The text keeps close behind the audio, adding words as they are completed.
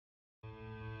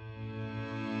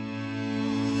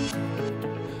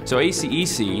So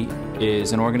ACEC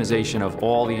is an organization of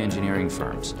all the engineering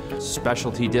firms,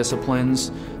 specialty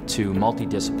disciplines to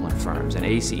multidiscipline firms, and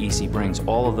ACEC brings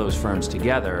all of those firms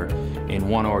together in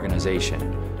one organization,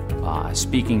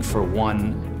 speaking for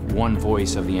one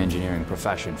voice of the engineering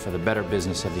profession, for the better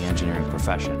business of the engineering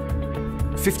profession.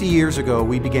 50 years ago,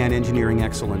 we began Engineering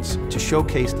Excellence to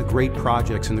showcase the great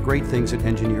projects and the great things that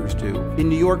engineers do. In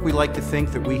New York, we like to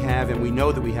think that we have, and we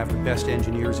know that we have the best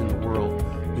engineers in the world.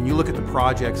 When you look at the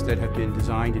projects that have been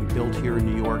designed and built here in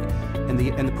New York, and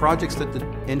the projects that the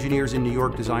engineers in New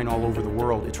York design all over the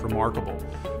world, it's remarkable.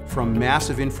 From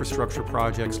massive infrastructure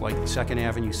projects like the 2nd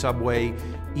Avenue Subway,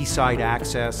 East Side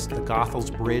Access, the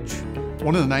Goethals Bridge.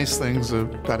 One of the nice things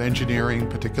about engineering,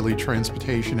 particularly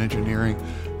transportation engineering,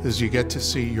 is you get to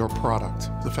see your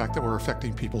product. The fact that we're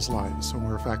affecting people's lives, and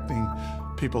we're affecting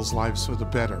people's lives for the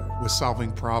better. We're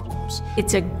solving problems.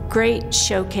 It's a great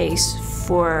showcase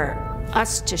for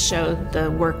us to show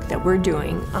the work that we're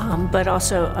doing, but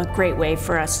also a great way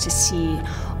for us to see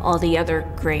all the other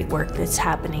great work that's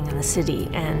happening in the city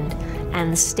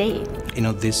and the state. You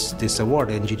know, this award,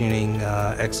 Engineering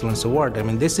Excellence Award, I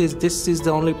mean, this is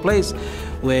the only place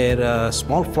where a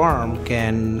small firm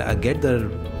can get the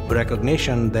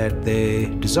recognition that they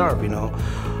deserve, you know.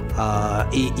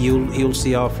 You'll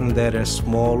see often that a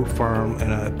small firm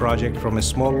and a project from a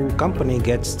small company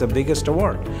gets the biggest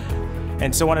award.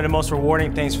 And so one of the most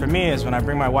rewarding things for me is when I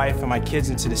bring my wife and my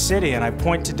kids into the city and I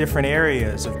point to different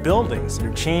areas of buildings that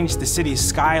have changed the city's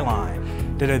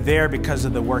skyline, that are there because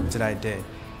of the work that I did.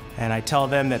 And I tell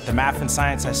them that the math and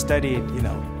science I studied, you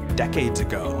know, decades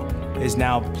ago is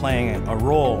now playing a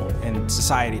role in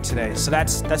society today. So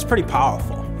that's pretty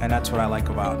powerful, and that's what I like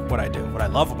about what I do, what I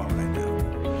love about what I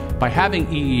do. By having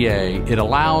EEA, it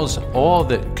allows all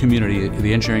the community,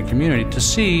 the engineering community, to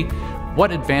see what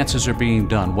advances are being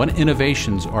done, what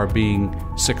innovations are being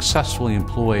successfully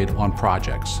employed on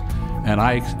projects. And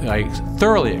I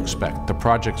thoroughly expect the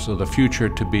projects of the future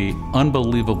to be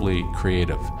unbelievably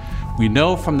creative. We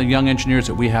know from the young engineers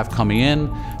that we have coming in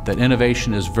that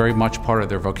innovation is very much part of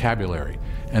their vocabulary.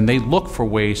 And they look for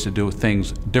ways to do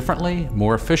things differently,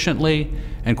 more efficiently,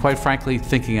 and quite frankly,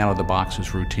 thinking out of the box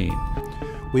is routine.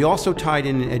 We also tied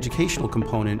in an educational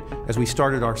component as we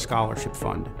started our scholarship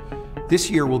fund. This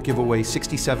year we'll give away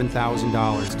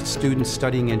 $67,000 to students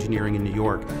studying engineering in New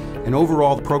York, and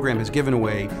overall the program has given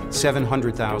away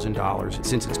 $700,000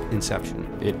 since its inception.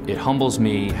 It humbles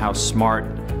me how smart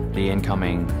the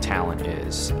incoming talent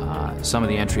is. Some of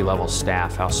the entry-level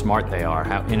staff, how smart they are,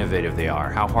 how innovative they are,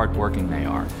 how hardworking they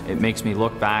are. It makes me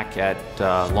look back at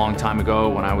a long time ago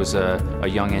when I was a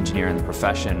young engineer in the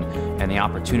profession and the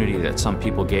opportunity that some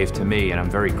people gave to me, and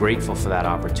I'm very grateful for that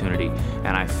opportunity.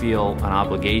 And I feel an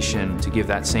obligation to give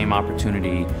that same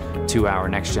opportunity to our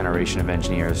next generation of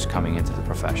engineers coming into the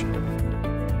profession.